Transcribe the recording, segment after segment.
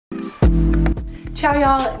Ciao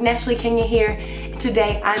y'all, NaturallyKenya here.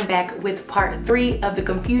 Today I'm back with part 3 of the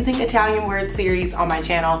confusing Italian word series on my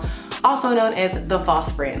channel, also known as the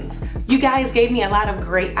false friends. You guys gave me a lot of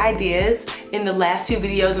great ideas in the last 2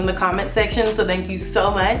 videos in the comment section, so thank you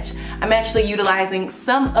so much. I'm actually utilizing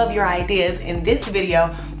some of your ideas in this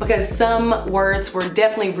video because some words were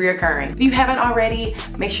definitely reoccurring. If you haven't already,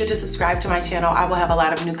 make sure to subscribe to my channel. I will have a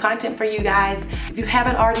lot of new content for you guys. If you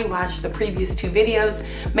haven't already watched the previous 2 videos,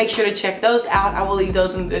 make sure to check those out. I will leave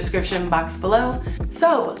those in the description box below.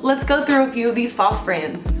 So let's go through a few of these false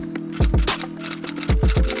friends.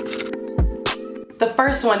 The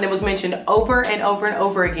first one that was mentioned over and over and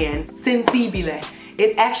over again, sensibile.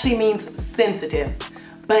 It actually means sensitive,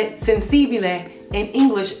 but sensibile in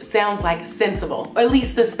English sounds like sensible, or at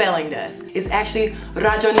least the spelling does. It's actually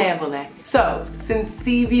ragionevole. So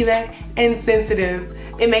sensibile and sensitive,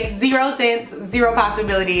 it makes 0 sense, 0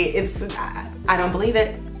 possibility. I don't believe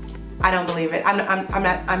it. I don't believe it.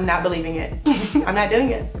 I'm not believing it. I'm not doing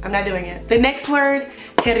it. I'm not doing it. The next word,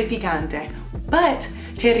 terrificante. But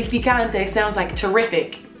terrificante sounds like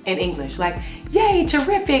terrific in English. Like, yay,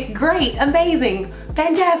 terrific, great, amazing,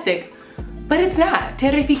 fantastic. But it's not.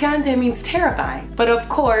 Terrificante means terrifying. But of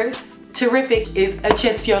course, terrific is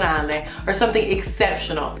eccezionale, or something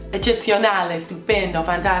exceptional. Eccezionale, stupendo,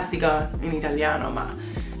 fantastico in Italiano, ma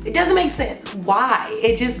it doesn't make sense. Why?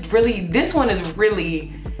 It just really, this one is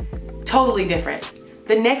really totally different.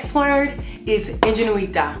 The next word is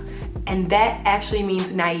ingenuità, and that actually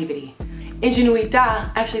means naivety.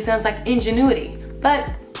 Ingenuità actually sounds like ingenuity, but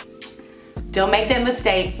don't make that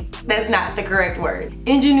mistake. That's not the correct word.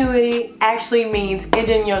 Ingenuity actually means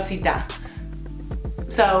ingegnosità.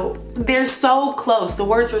 So they're so close. The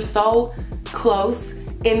words are so close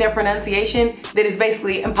in their pronunciation that it's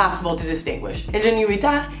basically impossible to distinguish.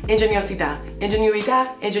 Ingenuità, ingegnosità,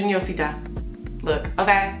 ingenuità, ingegnosità. Look,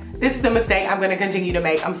 okay? This is the mistake I'm gonna continue to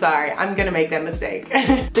make. I'm sorry, I'm gonna make that mistake.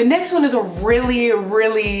 The next one is a really,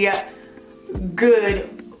 really good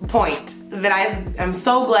point that I am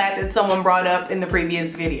so glad that someone brought up in the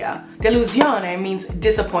previous video. Delusione means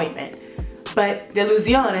disappointment, but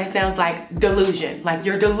delusione sounds like delusion, like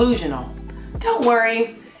you're delusional. Don't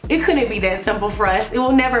worry, it couldn't be that simple for us. It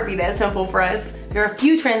will never be that simple for us. There are a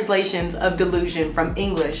few translations of delusion from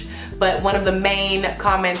English, but one of the main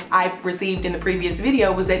comments I received in the previous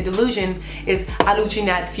video was that delusion is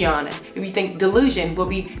allucinazione. If you think delusion will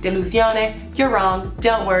be delusione, you're wrong.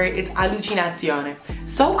 Don't worry, it's allucinazione.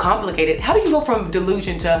 So complicated. How do you go from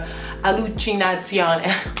delusion to allucinazione?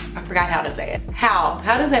 I forgot how to say it. How?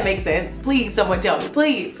 How does that make sense? Please, someone tell me.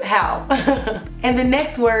 Please, how? And the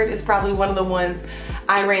next word is probably one of the ones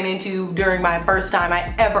I ran into during my first time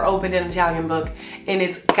I ever opened an Italian book, and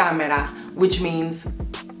it's camera, which means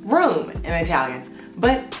room in Italian.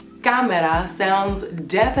 But camera sounds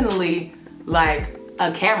definitely like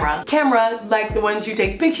a camera. Camera, like the ones you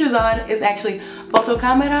take pictures on, is actually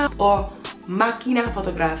fotocamera or macchina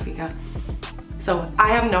fotografica. So I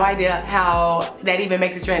have no idea how that even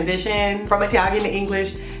makes a transition from Italian to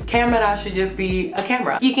English. Camera should just be a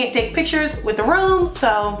camera. You can't take pictures with the room,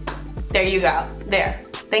 so there you go. There.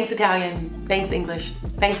 Thanks Italian. Thanks English.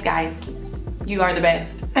 Thanks guys. You are the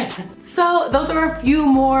best. So those are a few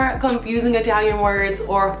more confusing Italian words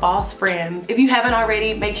or false friends. If you haven't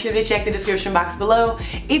already, make sure to check the description box below.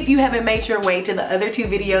 If you haven't made your way to the other 2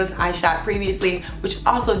 videos I shot previously, which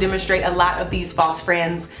also demonstrate a lot of these false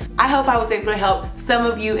friends, I hope I was able to help some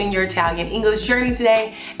of you in your Italian English journey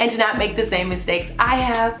today and to not make the same mistakes I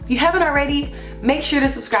have. If you haven't already, make sure to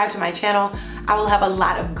subscribe to my channel. I will have a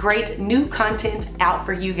lot of great new content out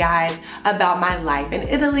for you guys about my life in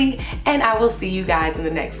Italy, and I will see you guys in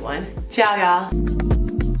the next one. Ciao y'all.